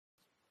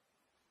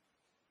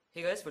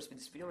Hey guys, for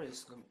this video I'm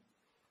just going to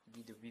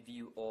give the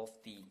review of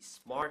the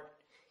smart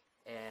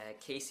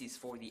cases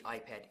for the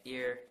iPad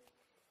Air.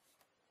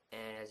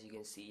 And as you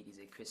can see, it is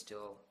a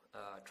crystal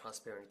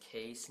transparent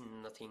case,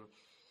 nothing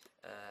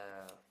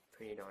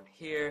printed on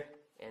here.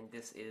 And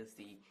this is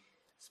the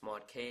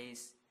smart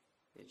case,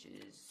 which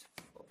is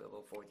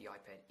available for the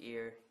iPad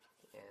Air.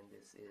 And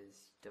this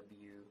is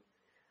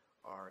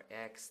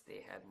WRX.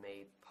 They have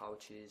made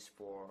pouches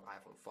for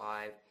iPhone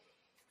 5,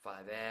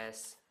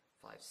 5S,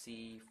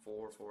 5C,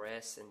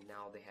 4S, and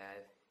now they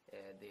have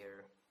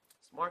their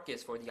smart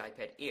case for the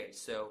iPad Air.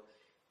 So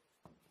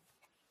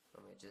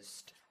let me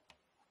just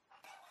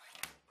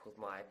put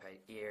my iPad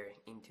Air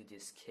into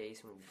this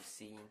case and we'll be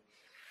seeing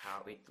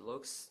how it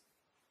looks.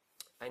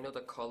 I know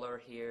the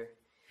color here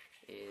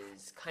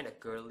is kind of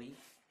girly,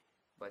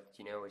 but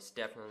you know, it's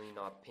definitely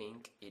not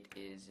pink. It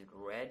is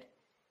red,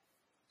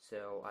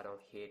 so I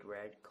don't hate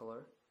red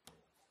color.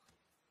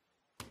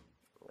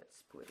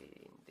 Let's put it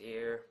in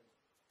there.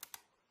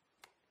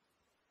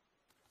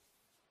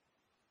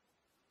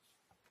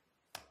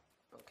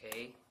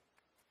 Okay,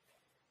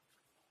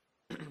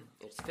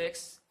 it's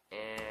fixed,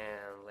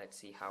 and let's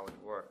see how it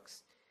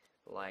works.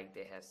 Like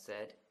they have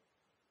said,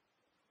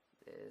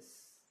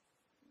 this,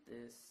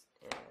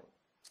 and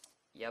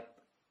yep.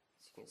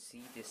 As you can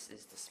see, this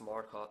is the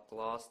smart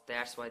gloss.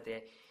 That's why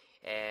they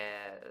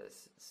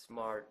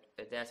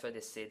That's why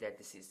they say that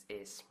this is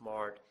a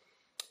smart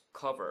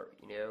cover.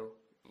 You know,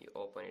 you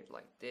open it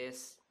like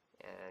this,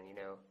 and you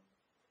know,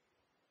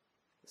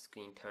 the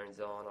screen turns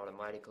on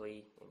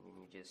automatically, and when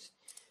you just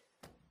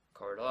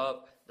cover it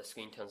up, the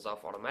screen turns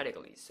off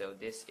automatically. So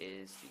this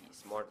is the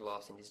smart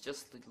gloss, and it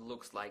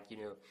looks like, you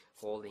know,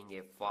 holding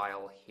a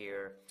file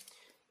here.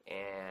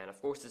 And of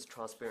course, this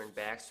transparent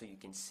back, so you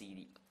can see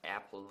the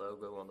Apple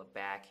logo on the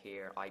back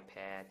here,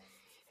 iPad,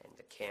 and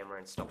the camera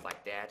and stuff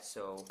like that.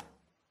 So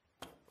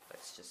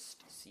let's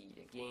just see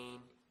it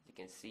again. You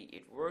can see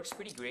it works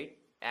pretty great.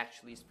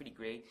 Actually, it's pretty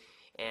great,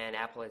 and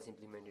Apple has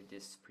implemented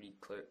this pretty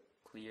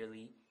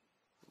clearly.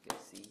 You can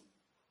see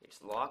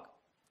it's locked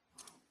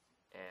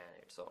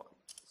and it's on,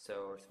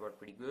 so it's worked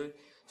pretty good.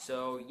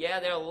 So yeah,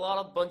 there are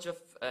a bunch of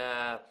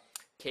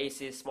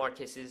smart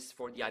cases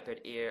for the iPad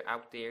Air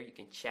out there. You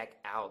can check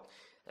out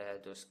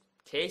those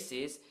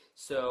cases.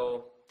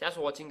 So thanks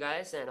for watching,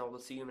 guys, and I will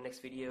see you in the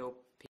next video.